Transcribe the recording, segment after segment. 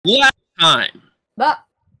Last time That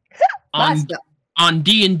on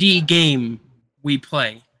D&D game we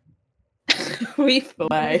play. we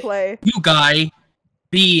play. You guy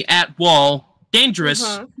be at wall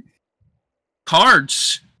dangerous.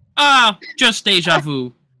 Cards. Just deja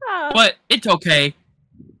vu. But it's okay.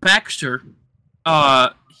 Baxter.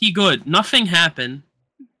 He good. Nothing happened.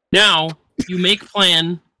 Now you make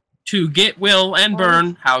plan to get Will and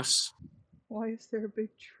burn house. Why is there a big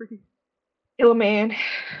tree? Kill man.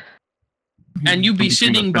 And you be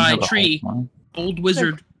sitting by a tree old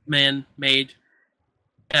wizard man made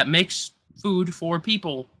that makes food for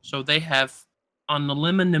people, so they have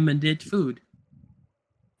unlimited food.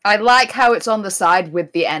 I like how it's on the side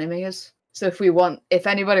with the enemies. So if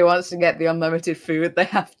anybody wants to get the unlimited food, they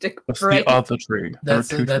have to break. The other tree. That's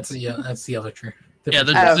the other tree. Yeah,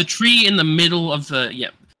 the tree in the middle of the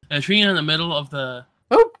the tree in the middle of the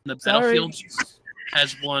battlefield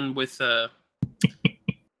has one with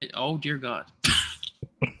oh dear God.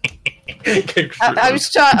 I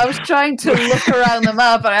was trying to look around the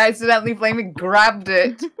map, and I accidentally grabbed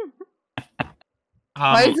it.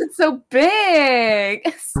 Why is it so big?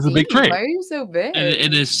 It's a big tree. Why are you so big?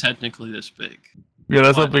 It is technically this big. Yeah,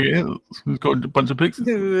 that's how big it is. It's got a bunch of pixies.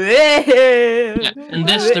 Yeah, and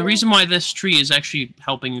the reason why this tree is actually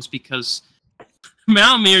helping is because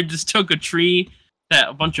Malmir just took a tree that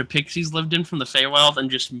a bunch of pixies lived in from the Feywild and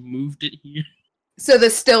just moved it here. So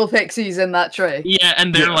there's still pixies in that tree. Yeah,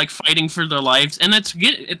 and they're like fighting for their lives, and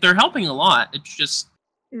they're helping a lot. It's just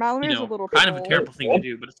Mallory's a little kind of a terrible thing to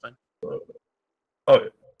do, but it's fine. Oh.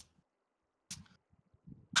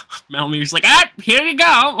 Malmir's like, here you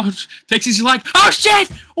go. Pixies are like, oh shit,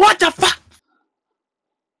 what the fuck?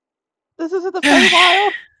 This isn't the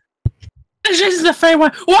Feywild. This isn't the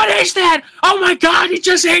Feywild. What is that? Oh my God, he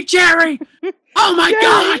just ate Jerry. Oh my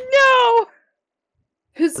God. No.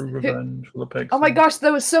 Oh my gosh,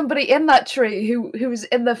 there was somebody in that tree who was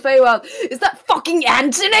in the Feywild. Is that fucking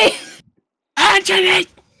Anthony? Anthony!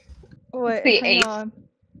 Wait, hang on.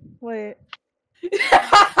 Wait,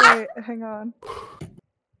 hang on.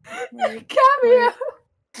 Cameo!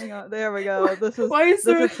 Hang on, there we go. Why is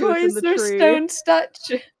there a stone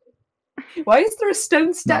statue? Why is there a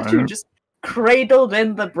stone statue just cradled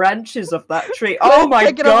in the branches of that tree? Oh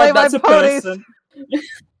my God, that's a person.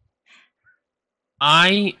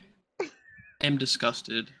 I am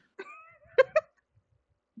disgusted.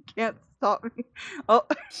 Can't stop me. Oh.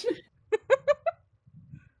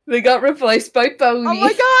 They got replaced by Pony. Oh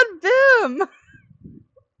my God, Bim!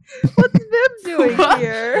 What's Bim doing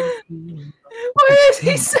here? Why is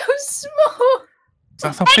he so small?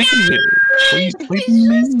 That's how big he is.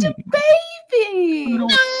 He's just a baby.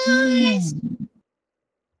 Nice.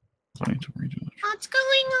 What's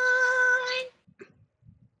going on?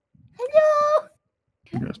 Hello.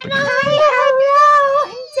 Hello.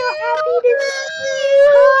 I'm so happy to see you.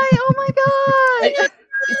 Hi. Oh my God.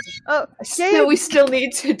 Oh, Gabe, we still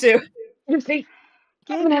need to do. Gabe,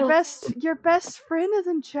 your best friend is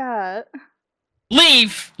in chat.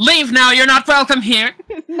 Leave now. You're not welcome here.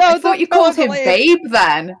 No, I thought you called him Babe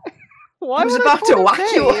then. Why I was about to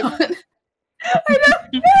whack you on. I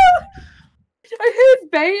don't know. I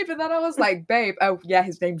heard Babe, and then I was like, Babe. Oh yeah,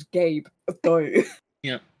 his name's Gabe.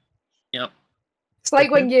 Yep. It's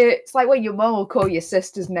like when your mom will call your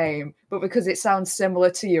sister's name, but because it sounds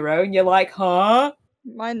similar to your own, you're like, huh?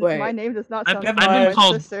 My name does not sound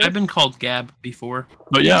I've been called Gab before.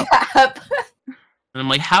 But yeah. Gab. And I'm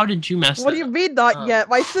like, how did you mess What do you mean not yet?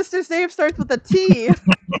 My sister's name starts with a T.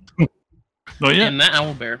 No, yeah. And that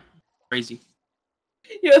owlbear. Crazy.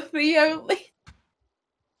 You're the only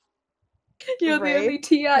TIC. You're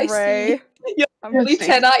the only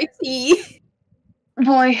 10 IT.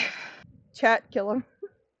 Boy. Chat, kill him.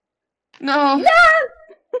 No.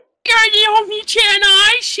 You're the only 10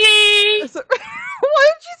 I see.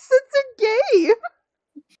 Why did you censor Gabe?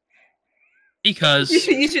 Because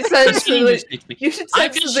you should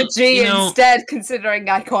censor the G instead, considering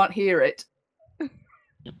I can't hear it.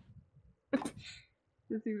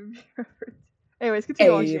 Anyways,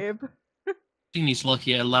 continue on, Gabe. Genie's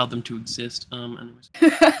lucky I allowed them to exist.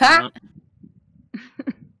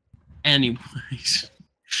 Anyways.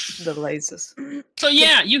 The lasers. So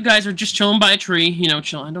yeah, you guys are just chilling by a tree,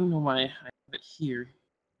 chilling. I don't know why I have it here.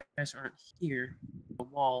 You guys aren't here. The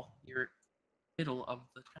wall, you're middle of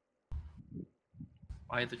the town.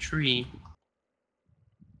 By the tree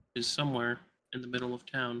is somewhere in the middle of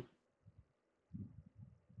town.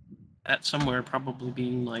 That somewhere probably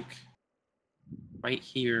being like right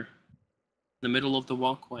here, in the middle of the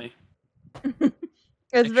walkway.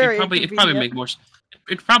 It'd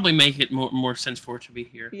probably make it more sense for it to be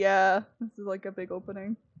here. Yeah, this is like a big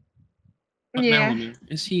opening. Yeah. Malamir?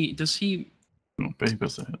 Is he? Does he? Oh, baby,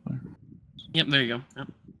 that's it. There. Yep. There you go. Yep.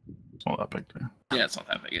 It's not that big, there. Yeah, it's not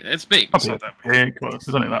that big. It's big. It's not that big. Well, it's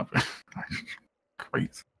only that big.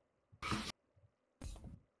 Great.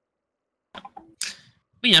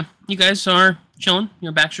 But yeah, you guys are chilling.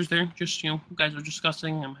 Baxter's there. Just you guys are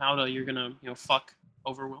discussing how you're gonna fuck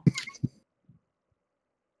over Will.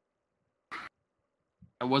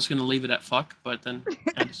 I was gonna leave it at fuck, but then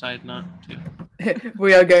I decided not to.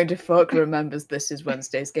 We are going to fuck. Remembers this is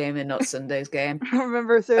Wednesday's game and not Sunday's game.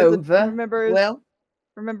 Remembers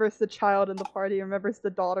remembers the child in the party. Remembers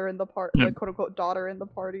the daughter in the party. The quote unquote daughter in the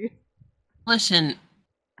party. Listen,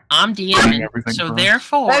 I'm DMing, so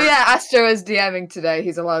therefore. Oh yeah, Astro is DMing today.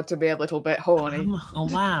 He's allowed to be a little bit horny. I'm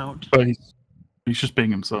allowed. But he's just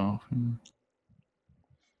being himself.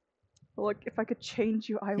 Look, if I could change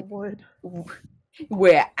you, I would.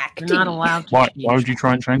 We're acting. You're not allowed to. Why would you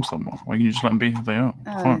try and change someone? Why can't you just let them be who they are?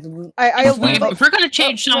 If we're gonna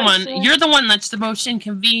change someone, you're the one that's the most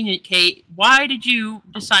inconvenient, Kate. Why did you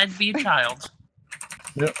decide to be a child?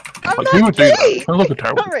 Yeah. I'm like, not gay! Look at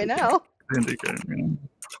terrible. Not right now. D&D game, you know?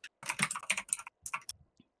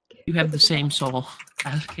 You have the same soul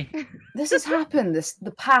as Kate. This has happened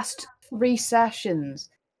the past 3 sessions.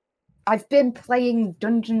 I've been playing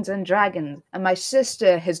Dungeons and Dragons, and my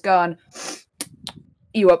sister has gone,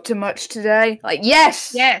 "You up to much today?" Like,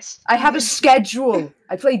 yes! Yes! I have a schedule!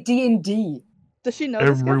 I play D&D. Does she know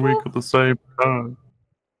every week at the same time?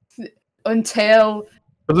 Until...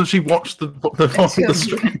 Doesn't she watch the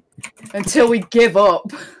stream? Until we give up.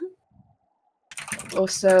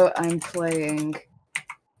 Also, I'm playing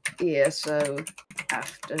ESO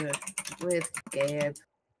after with Gabe.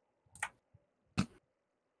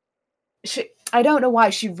 I don't know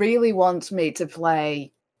why she really wants me to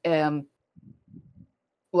play,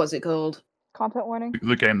 what's it called? Content warning?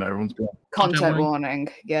 The game that everyone's playing. Content warning,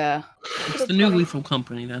 yeah. It's the new Lethal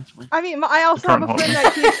Company, that's why. I mean, I also have a friend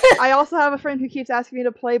I also have a friend who keeps asking me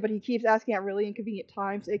to play, but he keeps asking at really inconvenient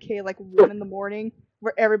times, aka like 1 in the morning,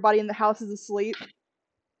 where everybody in the house is asleep.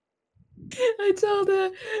 I told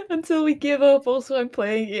her, until we give up, also I'm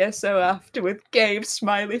playing ESO after with Gabe,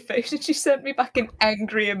 smiley face, and she sent me back an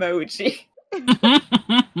angry emoji. I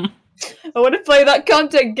want to play that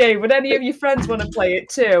content game. Would any of your friends want to play it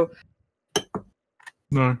too?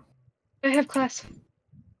 No. I have class.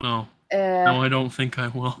 No. No, I don't think I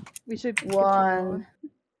will. We should. 1.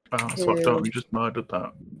 That's fucked up. You just murdered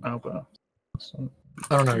that Albert. So.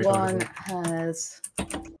 I don't know. What you're talking 1 about. has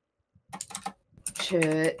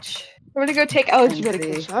church. We're gonna go take allergy and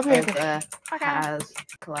medication. the I'll be right other back. has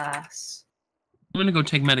class. I'm gonna go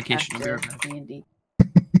take medication. After D&D.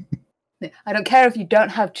 I don't care if you don't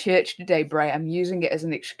have church today, Bray. I'm using it as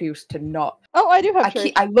an excuse to not. Oh, I do have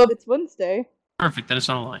church. I love. It's Wednesday. Perfect. Then it's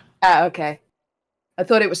not a lie. Ah, okay. I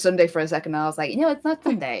thought it was Sunday for a second. And I was like, no, it's not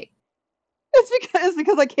Sunday. It's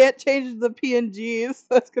because I can't change the PNGs.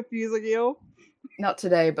 That's confusing you. Not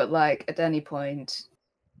today, but like at any point.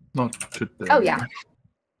 Not today. Oh yeah.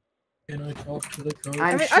 Can I talk to the coach?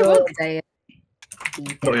 I'm I sure they.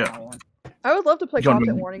 Oh yeah. I would love to play John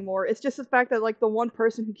content Wick. warning more. It's just the fact that like the one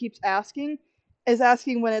person who keeps asking is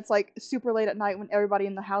asking when it's like super late at night when everybody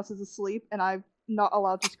in the house is asleep and I'm not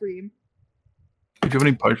allowed to scream. Do you have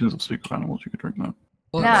any potions of secret animals you could drink now?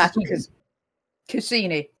 Well, Nah, that's- because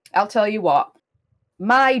Cassini, I'll tell you what.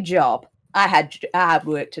 My job, I had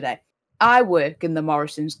work today. I work in the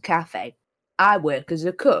Morrison's Cafe. I work as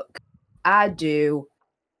a cook. I do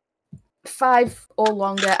 5 or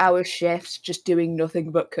longer hour shifts just doing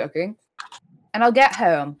nothing but cooking. And I'll get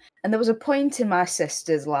home, and there was a point in my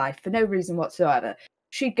sister's life, for no reason whatsoever,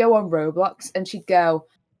 she'd go on Roblox, and she'd go,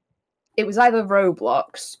 it was either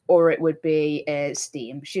Roblox, or it would be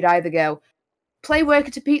Steam. She'd either go, play Work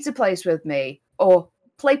at a Pizza Place with me, or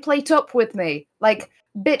play Plate Up with me. Like,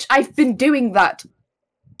 bitch, I've been doing that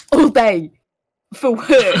all day for work,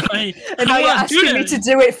 and now you're asking me to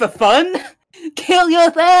do it for fun? Kill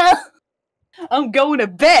yourself! I'm going to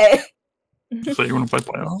bed! So you want to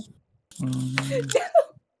play Playoff?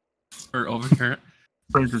 Or overcurrent.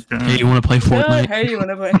 Very good game. Hey, you want to play Fortnite? Hey, you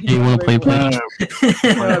wanna play? Hey, you want to play Play?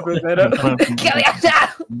 Kill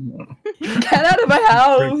yourself! Get out of my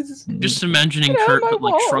house! Just imagining Get out Kurt, of my but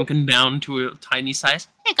like wall. shrunken down to a tiny size.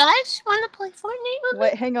 Hey guys, wanna play Fortnite with me?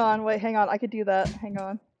 Wait, hang on. I could do that. Hang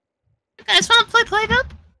on. You guys wanna play Plate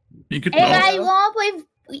Up? You could. wanna play?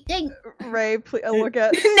 Ray, please look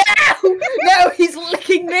at. No! No, he's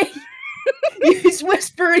licking me! He's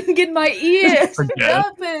whispering in my ear!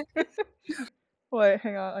 Stop it! Wait,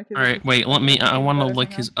 hang on. I can. All right, wait. Let me. I want to Better, lick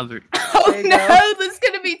hang his other. Oh There you no, go. there's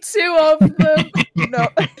gonna be 2 of them! No.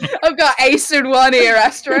 I've got Ace in one ear,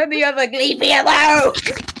 Astra, and the other, leave me alone!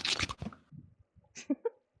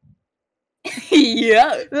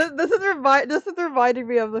 Yeah. This is reminding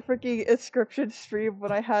me of the freaking inscription stream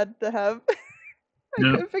when I had to have. I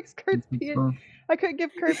Yep. couldn't fix Kurt's PNG. I couldn't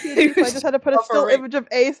give Kurt He PNG, so I was just had to put a still suffering. image of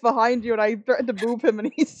Ace behind you, and I threatened to move him, and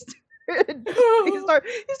he started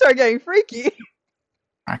getting freaky.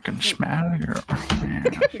 I can smell your.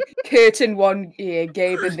 Kurt in one ear,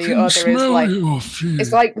 Gabe in the other is like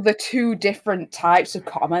it's like the two different types of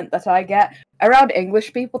comment that I get around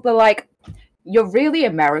English people. They're like, "You're really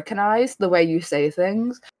Americanized the way you say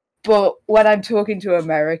things," but when I'm talking to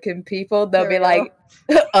American people, they'll be like,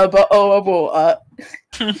 There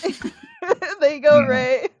you go,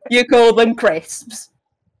 Ray. You call them crisps.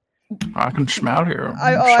 I can smell your.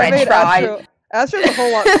 I made Astro. Astro's a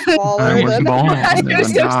whole lot smaller I was than. born in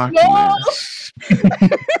Astro's the so small. darkness.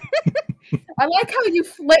 I like how you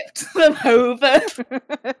flipped them over.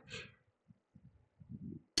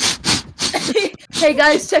 Hey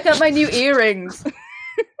guys, check out my new earrings.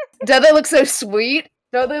 Don't they look so sweet?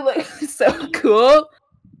 Don't they look so cool?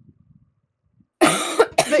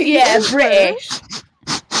 But yeah, British.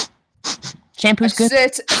 Shampoo's good.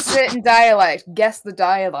 A certain dialect. Guess the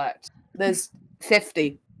dialect. There's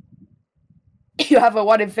 50. You have a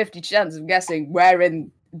 1 in 50 chance of guessing where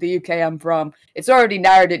in the UK I'm from. It's already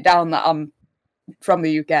narrowed it down that I'm from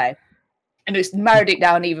the UK. And it's narrowed it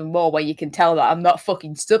down even more where you can tell that I'm not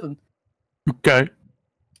fucking Southern. Okay.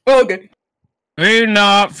 Okay. We're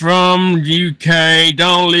not from UK.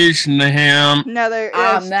 Don't listen to him. No, there's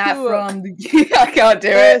I'm not two from the I can't do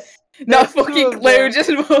it. Not there's two fucking of clue, them.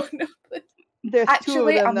 just one. There's two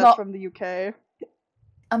Actually, of them I'm that's not- from the UK.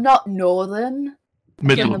 I'm not Northern. In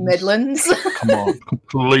the Midlands. Midlands. Come on,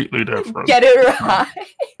 completely different. Get it right.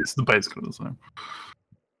 It's the basically the same.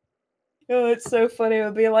 Oh, it's so funny.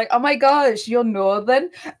 It'll be like, oh my gosh, you're Northern?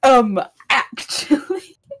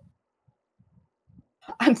 Actually.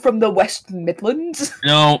 I'm from the West Midlands.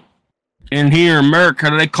 No, in here in America,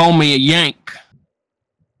 they call me a Yank.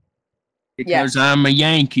 Because I'm a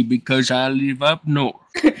Yankee, because I live up north.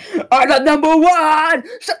 I'm the number one!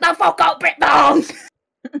 Shut the fuck up, Britain!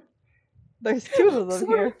 There's two of them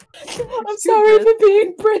here. I'm sorry for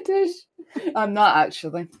being British. I'm not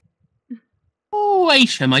actually. Oh,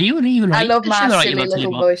 Aisha, are you even I love my silly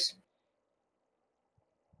little voice.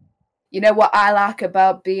 You know what I like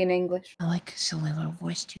about being English? I like a silly little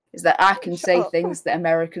voice too. Is that I can say things that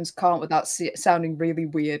Americans can't without sounding really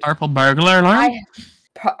weird. Purple burglar alarm?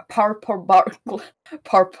 Purple burglar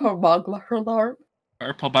alarm.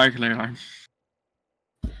 Purple burglar alarm.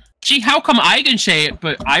 See, how come I can say it,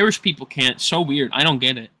 but Irish people can't? So weird. I don't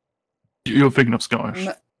get it. You're thinking of Scottish.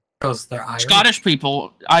 Because they're Irish. Irish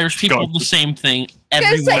people, the same thing.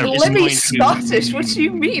 It's like Everyone is Libby going to. Scottish. What do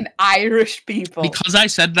you mean, Irish people? Because I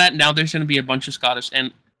said that, now there's going to be a bunch of Scottish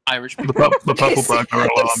and Irish people. The purple burglar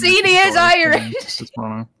alarm. Cassini is Irish. It's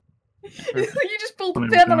funny. You just pulled a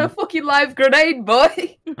pin on a fucking live grenade,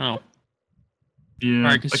 boy. Oh. Yeah.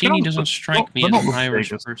 Alright, Cassini doesn't strike me as an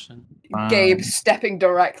Irish person. Gabe stepping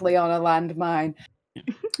directly on a landmine.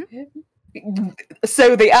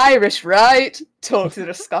 So the Irish, right? Talks in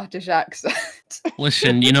a Scottish accent.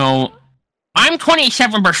 Listen, you know, I'm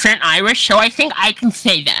 27% Irish, so I think I can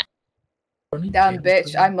say that. Damn,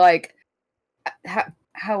 bitch. I'm like,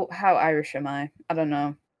 how Irish am I? I don't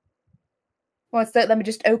know. What's that? Let me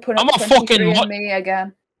just open up I'm a fucking 23andMe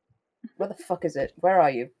again. Where the fuck is it? Where are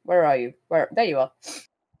you? Where are you? Where? There you are.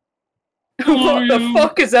 What the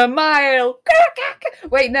fuck is a mile?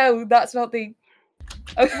 Wait, no, that's not the.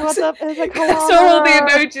 What's up? It's like, I saw all the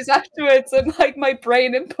emojis afterwards, and like my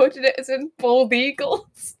brain inputted it as in bald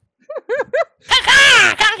eagles.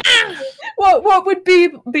 What would be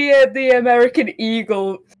the American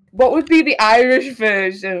eagle? What would be the Irish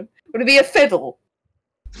version? Would it be a fiddle?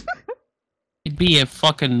 It'd be a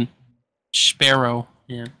fucking sparrow.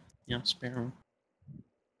 Yeah, sparrow.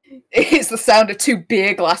 It's the sound of two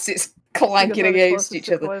beer glasses clanking against each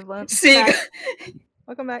other. See,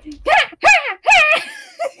 welcome back.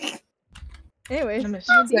 Anyway,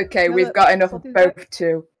 it's okay. We've got enough of both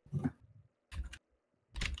too.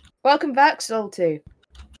 Welcome back, Salty.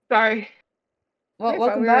 Sorry. Well,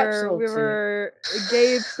 welcome back, Salty.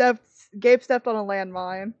 Gabe stepped on a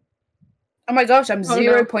landmine. Oh my gosh, I'm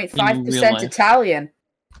 0.5% Italian.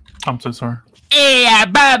 I'm so sorry. Yeah,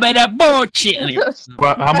 baba da bullshit.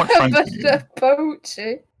 Well, how much French are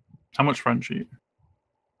you? How much French are you?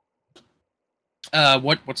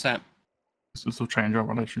 What's that? This will change our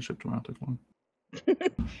relationship dramatically. Well,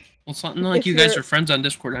 it's not like you guys are friends on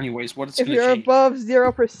Discord anyways. What it's If gonna you're change? above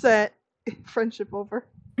 0%, friendship over.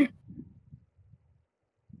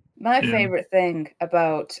 My Yeah. favourite thing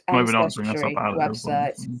about Maybe not saying that's ancestry not bad.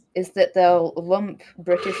 websites is that they'll lump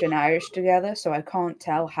British and Irish together, so I can't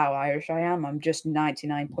tell how Irish I am. I'm just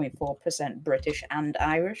 99.4% British and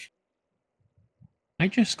Irish. I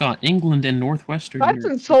just got England and Northwestern. That's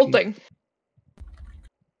Europe. insulting.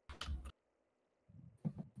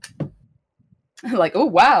 Like, oh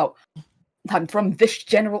wow, I'm from this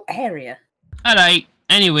general area. Alright,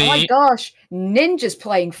 anyway. Oh my gosh, Ninja's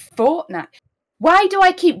playing Fortnite. Why do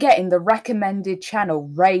I keep getting the recommended channel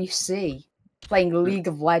Ray C playing League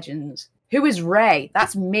of Legends? Who is Ray?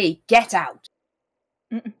 That's me. Get out.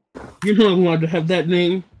 You're not allowed to have that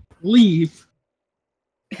name. Leave.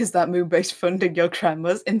 Is that moon-based funding your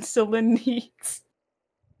grandma's insulin needs?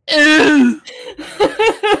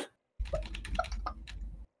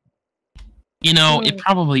 You know, it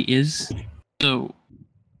probably is. So,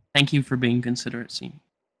 thank you for being considerate, C.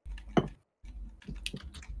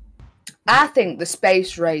 I think the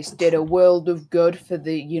space race did a world of good for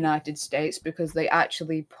the United States because they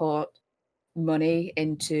actually put money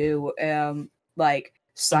into like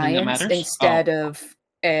Something that science matters? instead of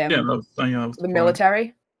the the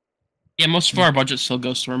military. Yeah, most of our budget still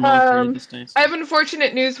goes to our military these days. I have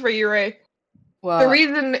unfortunate news for you, Ray. The Well,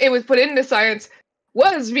 reason it was put into science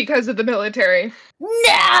was because of the military. no! We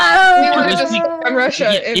It wanted was to stop on Russia.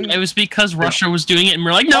 and it was because Russia was doing it, and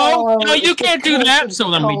we're like, no, you can't do that.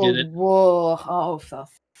 So then we did it. Whoa! Oh, for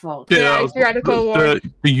fuck! Yeah, Yeah, that was theoretical war.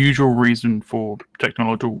 the usual reason for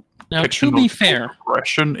technological Now, to be fair,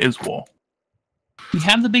 progression is war. we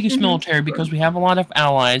have the biggest military because we have a lot of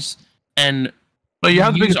allies, and No, you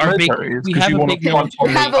have the use biggest our big- military. It's we 'cause have you a wanna big fight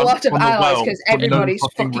military. You on have the- a lot of on the allies world because for no everybody's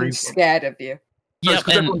fucking fucking reason. scared of you. No, yeah, it's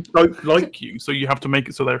 'cause everyone don't like you, so you have to make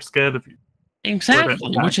it so they're scared of you.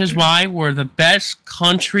 exactly, which is why we're the best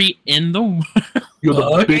country in the world. You're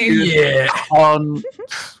the biggest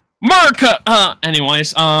America!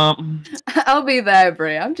 Anyways, I'll be there,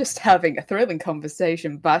 Brie. I'm just having a thrilling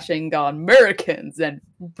conversation bashing on Americans and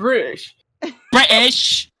British.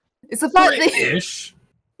 British! It's the fact that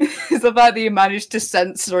it's the fact that you managed to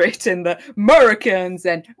censor it in the Americans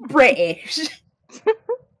and British.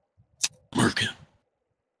 America.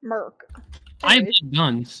 Merc. I have Anyways.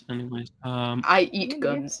 guns, anyways. I eat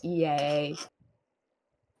guns. Yay.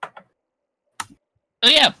 So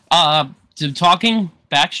yeah, to talking,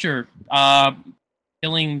 Baxter,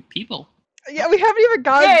 killing people. Yeah, we haven't even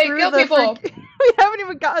gotten Yay, through kill the people! we haven't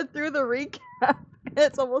even gotten through the recap.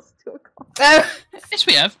 It's almost 2 o'clock. Yes,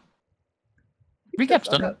 we have. Recap's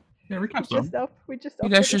done. Yeah, recap's We just done. we just You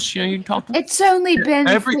guys just, you talk. It's only been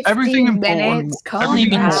everything 15 important- minutes. It's Calm only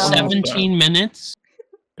been everything down. important. 17 minutes.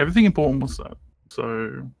 Everything important was said.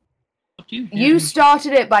 So Up to you. You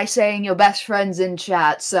started it by saying your best friends in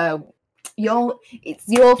chat, so it's your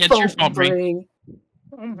It's fault, your fault, Brie. Brie.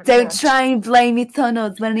 Oh my Don't God. try and blame it on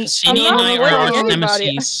us when it's Cassini and I not are blaming arch anybody.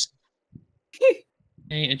 nemesis.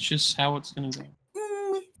 Hey, it's just how it's gonna go.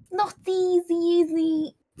 It's not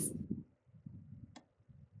easy.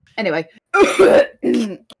 Anyway.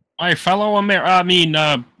 My fellow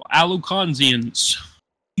Alucanzians.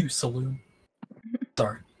 You saloon.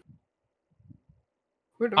 Sorry.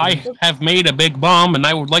 I have made a big bomb and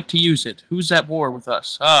I would like to use it. Who's at war with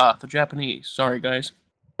us? Ah, the Japanese. Sorry, guys.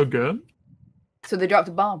 good. So they dropped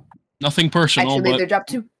a bomb. Nothing personal, Actually, they but dropped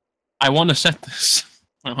 2. I want to set this.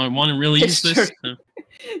 I want to really use this. History.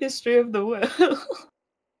 History of the world.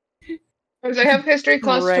 Because I have history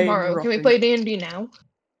class Brain tomorrow. Can we rotting. play D&D now?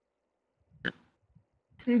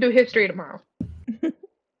 And do history tomorrow.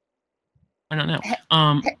 I don't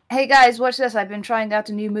know. Hey guys, watch this. I've been trying out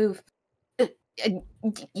a new move. Yeah.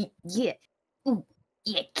 Ooh, yeah.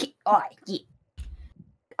 Yeah. Yeah.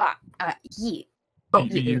 Oh,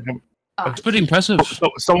 you have- It's pretty impressive.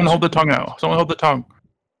 someone hold the tongue out. Someone hold the tongue.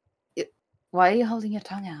 Why are you holding your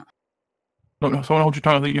tongue out? No, someone hold your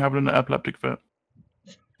tongue. I think you have an epileptic fit.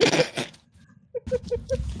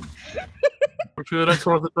 Which the next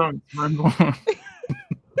one of the tongue.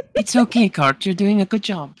 It's okay, Cart. You're doing a good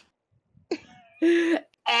job.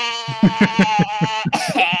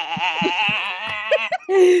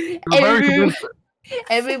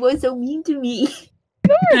 Everyone's so mean to me.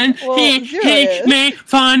 And Well, he Zero is. made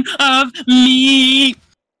fun of me.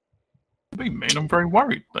 Being mean, I'm very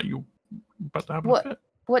worried that you're about to have a What? fit.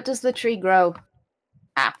 What does the tree grow?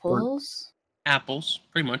 Apples? Apples,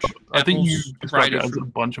 pretty much. I think you Apples, described it dried as a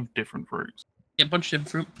fruit. bunch of different fruits. Yeah, a bunch of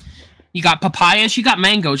different fruit. You got papayas, you got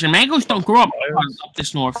mangoes, and mangoes don't grow up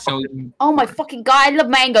this north. So Oh my fucking god, I love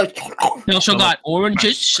mangoes. you also got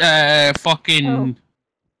oranges, fucking,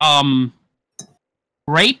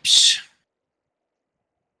 grapes.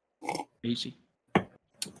 Easy.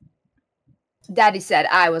 Daddy said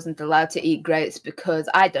I wasn't allowed to eat grapes because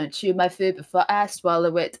I don't chew my food before I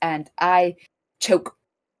swallow it, and I choke.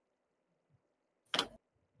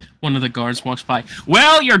 One of the guards walks by.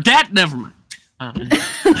 Well, your dad. Never mind.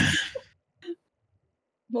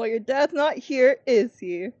 Well, your dad's not here, is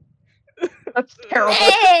he? That's terrible.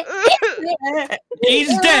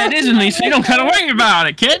 He's dead, isn't he? So you don't gotta worry about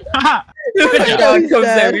it, kid. The dog comes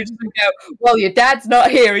over, he just goes, well, your dad's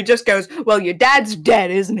not here. He just goes, well, your dad's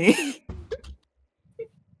dead, isn't he? How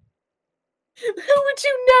would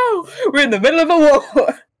you know? We're in the middle of a war.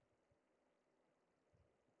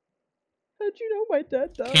 How'd you know my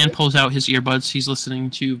dad died? Can pulls out his earbuds. He's listening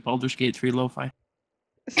to Baldur's Gate 3 Lo-Fi.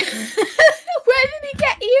 Where did he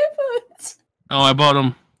get earbuds? Oh, I bought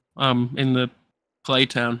them in the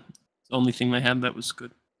Claytown. The only thing they had that was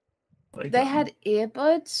good. They had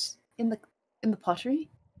earbuds in the pottery?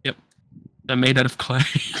 Yep. They're made out of clay.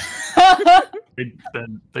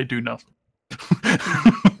 They do nothing.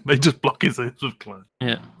 They just block his ears with clay.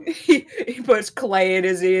 Yeah. He puts clay in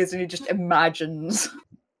his ears and he just imagines.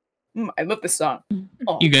 I love this song.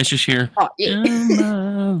 Oh. You guys just hear. Oh, yeah.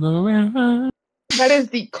 That is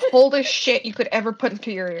the coldest shit you could ever put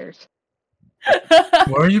into your ears.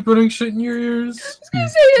 Why are you putting shit in your ears? I was gonna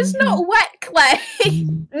say it's not wet clay.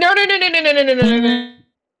 No.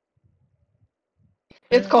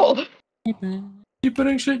 It's cold. You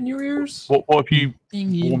putting shit in your ears? What if you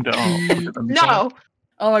warmed it up? No.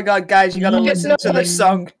 Oh my god, guys, you gotta listen to the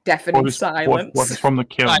song Deafening Silence. What is from the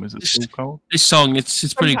kiln? Is it still cold? This song, it's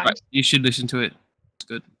pretty Sometimes. great. You should listen to it. It's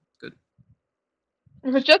good.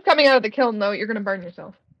 If it's just coming out of the kiln, though, you're gonna burn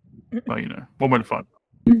yourself. Well, you know, one way to find.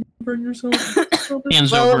 Burn yourself.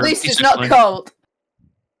 Hands Well, over. at least it's basically. not cold.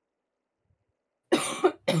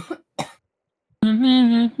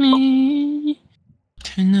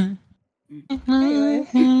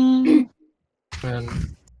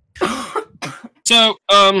 Man, So,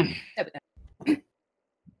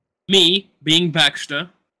 me being Baxter,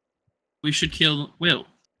 we should kill Will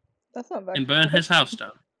That's not bad. and burn his house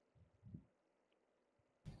down.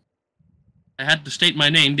 I had to state my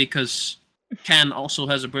name because Can also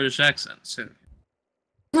has a British accent, so.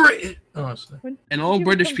 Brit. Oh, I see. When And did all you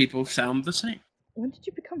British become- people sound the same. When did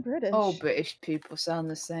you become British? All British people sound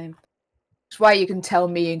the same. That's why you can tell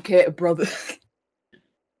me and Kate are brothers.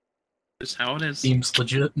 That's how it is. Seems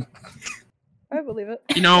legit. I believe it.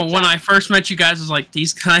 You know, when I first met you guys, I was like,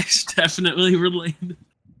 these guys definitely related.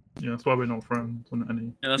 Yeah, that's why we're not friends on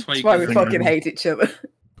any. Yeah, that's why That's you why guys we Think fucking I- hate each other.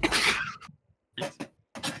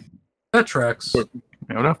 That tracks.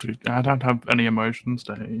 Yeah, I'd have to have any emotions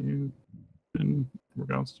to hate you in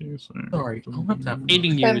regards to you. So. Sorry, I'll have to have-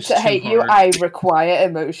 hating you is To too hate you, hard. I require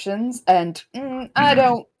emotions, and I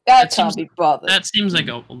don't. I That can't seems- be bothered. That seems like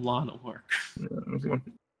a lot of work.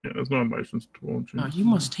 There's no emotions towards you. Oh, you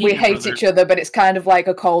must hate We your hate brother. each other, but it's kind of like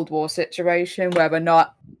a Cold War situation where we're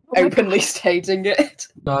not Oh my openly stating it.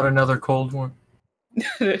 Not another Cold War.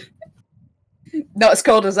 Not as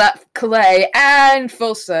cold as that, Clay, and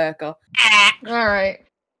full circle. All right.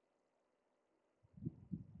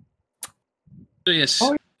 So yes,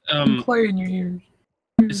 Oh, play in your ears.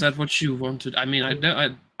 is that what you wanted? I mean,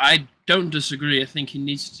 I don't disagree. I think he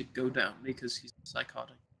needs to go down because he's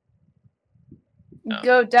psychotic. No.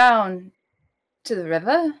 Go down to the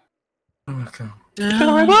river. Okay.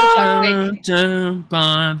 Down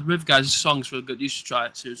by the river, guys. This song's real good. You should try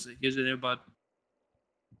it. Seriously, here's it, everybody.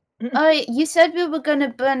 Oh, you said we were gonna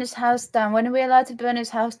burn his house down. When are we allowed to burn his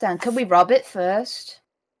house down? Can we rob it first?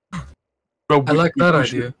 Well, I like that we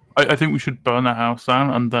should- idea. I think we should burn the house down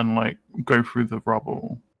and then like go through the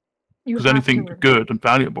rubble. You Because have anything to- good and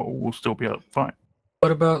valuable will still be able to find.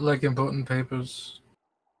 What about like important papers?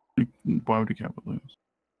 Why would you care about those?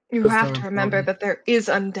 You That's have not to remember important. that there is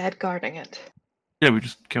undead guarding it. Yeah, we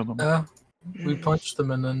just kill them. We punch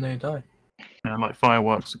them and then they die. Yeah, like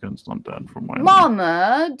fireworks against undead from my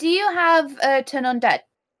Mama, do you have turn undead?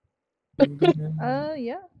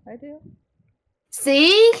 Yeah, I do.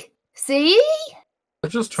 See? See? It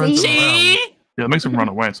just turns them around. See? Yeah, it makes them run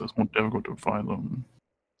away, so it's more difficult to find them.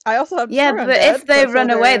 I also have Yeah, destroy but undead, if they so run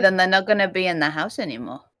away, there- then they're not gonna be in the house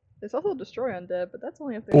anymore. there's also destroy undead, but that's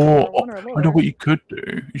only if they Or one or I know lower. what you could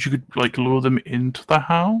do. Is you could like lure them into the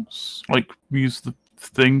house, like use the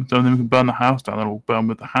thing, so then we can burn the house down. And it'll burn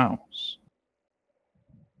with the house.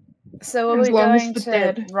 So are As we long as going the to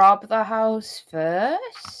dead- rob the house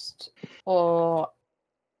first? Or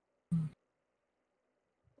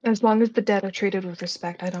As long as the dead are treated with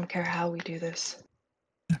respect, I don't care how we do this.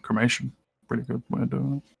 Yeah, cremation, pretty good way of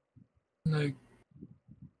doing it. Like,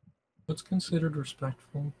 what's considered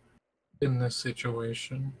respectful in this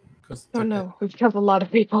situation? Oh no, we've killed a lot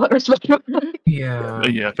of people at respect. Yeah.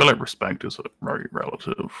 Yeah, I feel like respect is very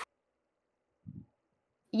relative.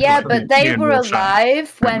 Yeah, Like, but me they and were Rorschach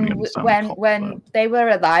alive don't when really understand the when concept. they were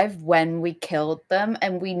alive when we killed them,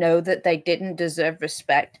 and we know that they didn't deserve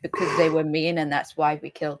respect because they were mean, and that's why we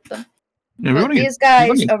killed them. Yeah, But these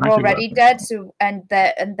guys are already dead, so and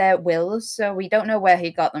their wills, so we don't know where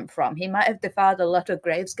he got them from. He might have defiled a lot of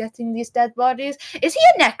graves getting these dead bodies. Is he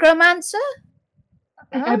a necromancer?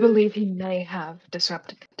 I believe he may have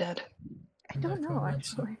disrupted the dead. I don't know,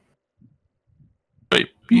 actually. But,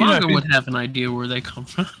 you know, Maga would have an idea where they come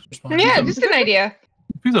from. Yeah, just an idea.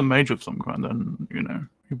 if he's a mage of some kind, then you know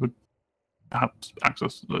he would have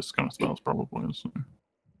access to this kind of spells, probably. So.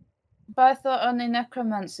 But I thought only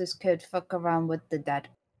necromancers could fuck around with the dead.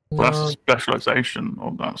 Well, that's the specialization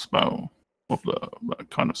of that spell, of that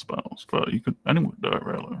kind of spells. But you could anyone do it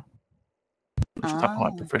really. You just have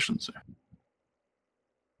high proficiency.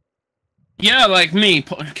 Yeah, like me.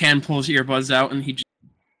 Can pulls earbuds out and he just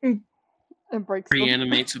And breaks them.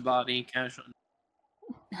 reanimates a body casually.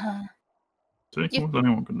 Huh? See, You-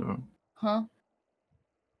 anyone can do it. Huh?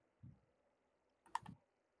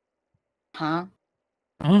 Huh?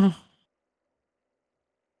 Oh,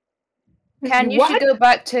 Can you What? should go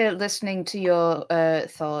back to listening to your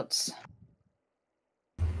thoughts.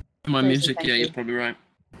 my Please, music. thank Yeah, you. you're probably right.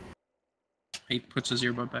 He puts his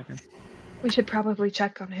earbud back in. We should probably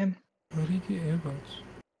check on him. Where do you get earbuds?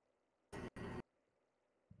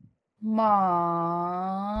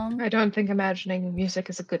 Mom, I don't think imagining music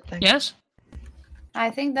is a good thing. Yes. I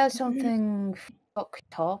think there's something fucked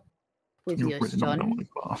up with You're your really not son. going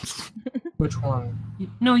class. Which one?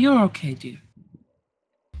 No, you're okay, dear.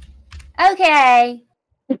 Okay.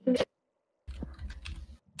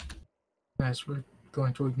 Guys, we're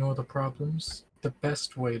going to ignore the problems. The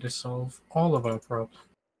best way to solve all of our problems.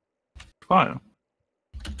 Fire.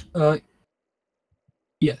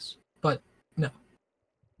 Yes, but no.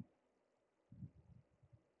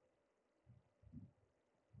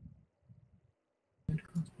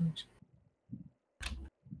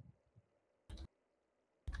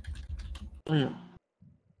 Yeah.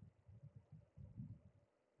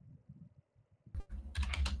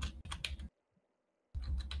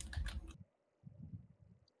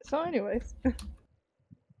 So, anyways.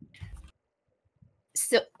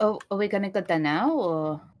 So, are we gonna go there now,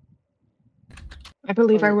 or I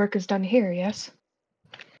believe our Oh. work is done here, yes?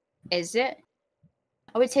 is it?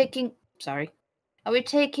 Are we taking? Sorry, are we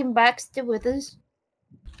taking Baxter with us?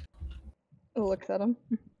 Looks at him.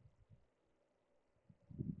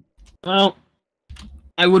 Well,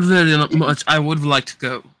 I would very much. I would like to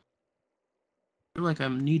go. I feel like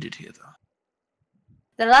I'm needed here, though.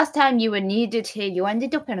 The last time you were needed here, you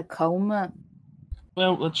ended up in a coma.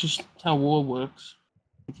 Well, that's just how war works.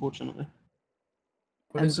 Unfortunately.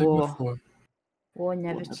 What And is it war. good for? War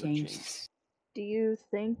never never changes. Do you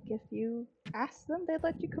think if you asked them, they'd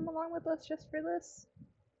let you come along with us just for this?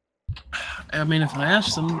 I mean, if I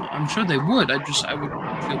asked them, I'm sure they would. I would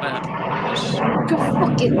feel bad. Go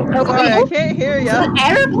fucking. Sorry, I can't hear Is ya. an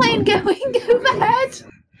aeroplane going overhead?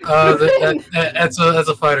 That's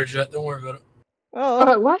a fighter jet. Don't worry about it.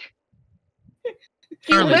 Oh, What? You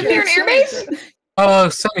Charlie. live near an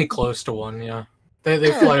airbase? Semi close to one. Yeah,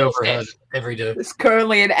 they fly overhead every day. There's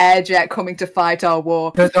currently an air jet coming to fight our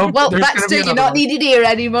war. Well, Well, there's gonna Baxter, be you're another not one. needed here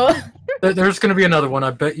anymore. There's going to be another one.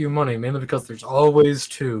 I bet you money, mainly because there's always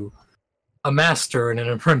two: a master and an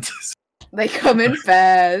apprentice. They come in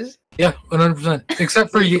pairs. Yeah, 100%.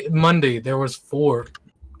 Except for Monday, there was 4, 6.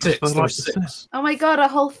 That's There like was the 6. six. Oh my god, a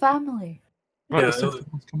whole family. Right, Yeah, the sixth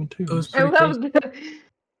one's coming too. It was I pretty love crazy.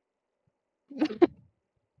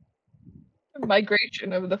 the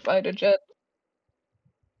migration of the fighter jet.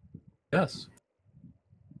 Yes.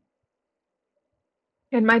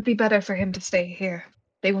 It might be better for him to stay here.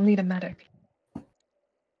 They will need a medic.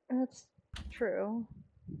 that's true.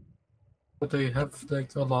 But they have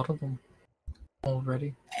like a lot of them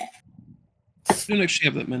already. I don't actually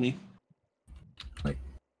have that many.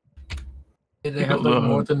 They have like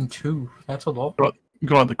more than 2. That's a lot. You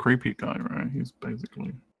got the creepy guy, right? He's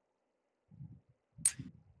basically.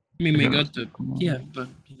 I mean, we Yeah. got the but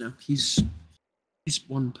you know, he's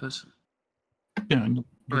one person Yeah, and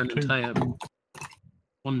or an two. entire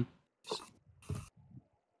one.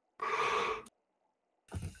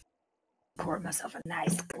 Poured myself a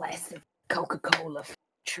nice glass of Coca-Cola from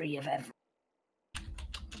the tree of ever.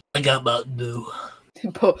 I got about do.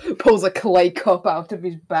 Pulls a clay cup out of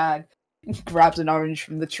his bag, grabs an orange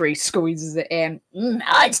from the tree, squeezes it in.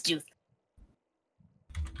 Orange juice.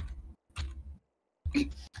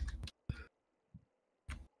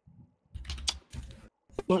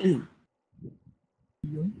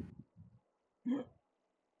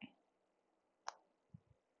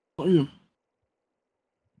 William.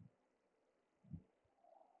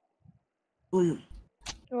 William.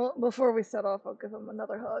 Well, before we set off, I'll give him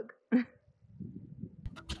another hug.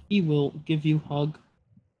 He will give you a hug.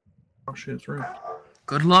 Oh shit, it's rude.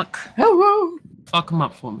 Good luck. Hello. Fuck him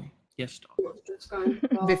up for me. Yes, dog.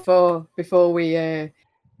 Before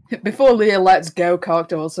Leah lets go,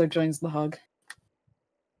 Cork also joins the hug.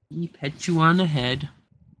 He pets you on the head.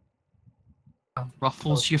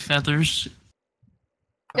 Ruffles your feathers.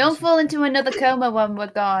 Don't fall into another coma when we're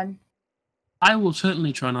gone. I will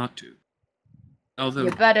certainly try not to. Although,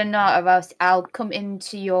 You better not, or else I'll come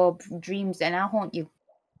into your dreams and I'll haunt you.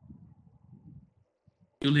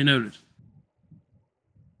 duly noted.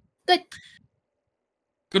 Good.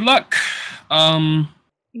 Good luck.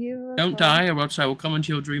 You Don't die, or else I will come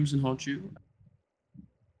into your dreams and haunt you.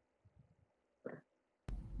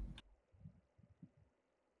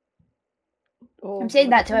 Oh, I'm saying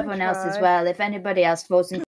that to gonna everyone else as try. well. If anybody else falls into